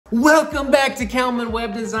Welcome back to Kalman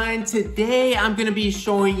Web Design. Today I'm going to be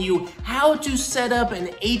showing you how to set up an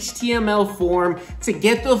HTML form to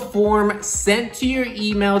get the form sent to your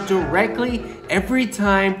email directly every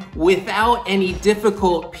time without any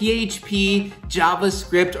difficult PHP,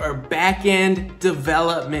 JavaScript, or backend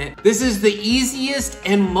development. This is the easiest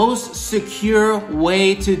and most secure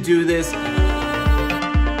way to do this.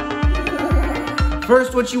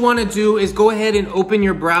 First, what you want to do is go ahead and open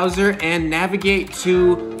your browser and navigate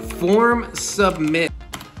to Form Submit.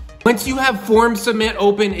 Once you have Form Submit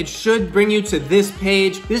open, it should bring you to this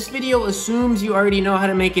page. This video assumes you already know how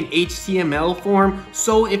to make an HTML form,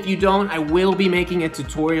 so if you don't, I will be making a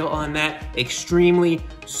tutorial on that extremely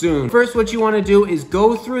soon. First, what you want to do is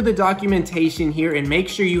go through the documentation here and make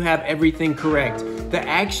sure you have everything correct. The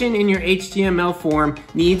action in your HTML form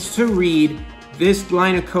needs to read this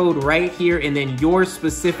line of code right here, and then your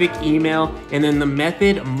specific email, and then the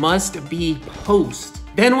method must be post.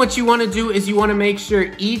 Then what you want to do is you want to make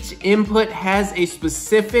sure each input has a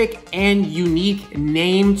specific and unique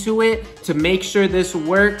name to it to make sure this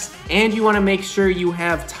works, and you want to make sure you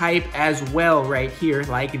have type as well right here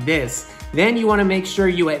like this. Then you want to make sure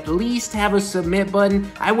you at least have a submit button.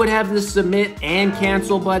 I would have the submit and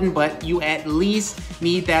cancel button, but you at least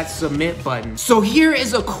need that submit button. So here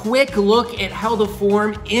is a quick look at how the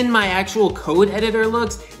form in my actual code editor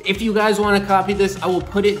looks. If you guys want to copy this, I will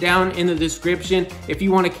put it down in the description. If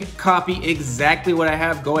you want to copy exactly what I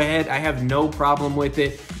have, go ahead. I have no problem with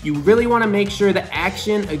it. You really want to make sure the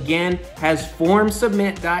action, again, has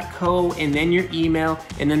formsubmit.co and then your email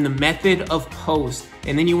and then the method of post.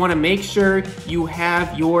 And then you want to make sure you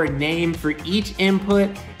have your name for each input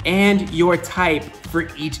and your type for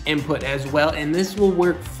each input as well, and this will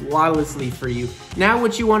work flawlessly for you. Now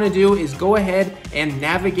what you want to do is go ahead and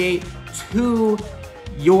navigate to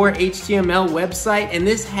your HTML website, and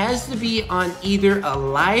this has to be on either a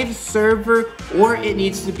live server or it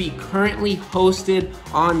needs to be currently hosted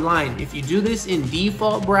online. If you do this in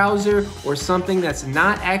default browser or something that's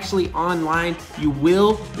not actually online, you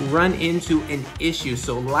will run into an issue.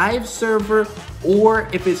 So live server, or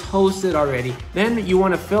if it's hosted already. Then you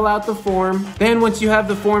want to fill out the form. Then once you have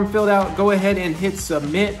the form filled out, go ahead and hit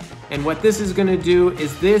submit. And what this is gonna do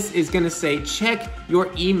is this is gonna say, check your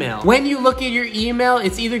email. When you look at your email,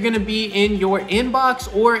 it's either gonna be in your inbox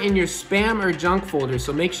or in your spam or junk folder.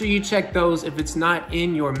 So make sure you check those if it's not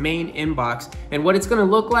in your main inbox. And what it's gonna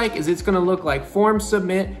look like is it's gonna look like form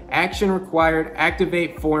submit, action required,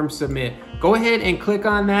 activate form submit. Go ahead and click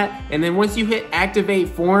on that, and then once you hit activate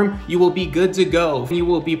form, you will be good to go. You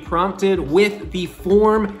will be prompted with the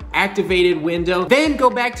form activated window. Then go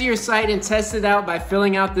back to your site and test it out by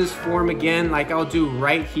filling out this form again like I'll do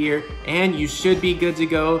right here, and you should be good to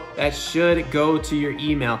go. That should go to your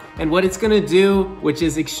email. And what it's gonna do, which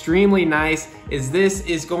is extremely nice, is this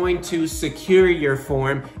is going to secure your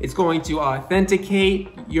form. It's going to authenticate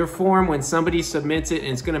your form when somebody submits it,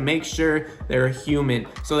 and it's gonna make sure they're a human.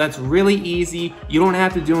 So that's really easy. You don't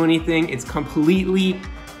have to do anything. It's completely,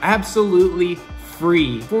 absolutely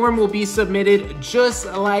free. Form will be submitted just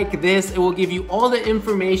like this. It will give you all the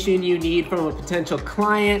information you need from a potential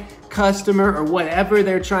client, customer, or whatever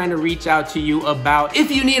they're trying to reach out to you about.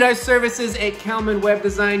 If you need our services at Kalman Web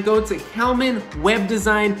Design, go to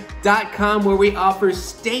kalmanwebdesign.com, where we offer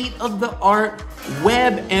state-of-the-art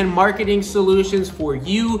web and marketing solutions for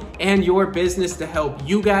you and your business to help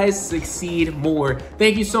you guys succeed more.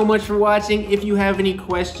 Thank you so much for watching. If you have any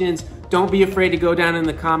questions, don't be afraid to go down in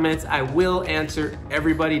the comments. I will answer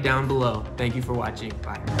everybody down below. Thank you for watching.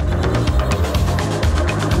 Bye.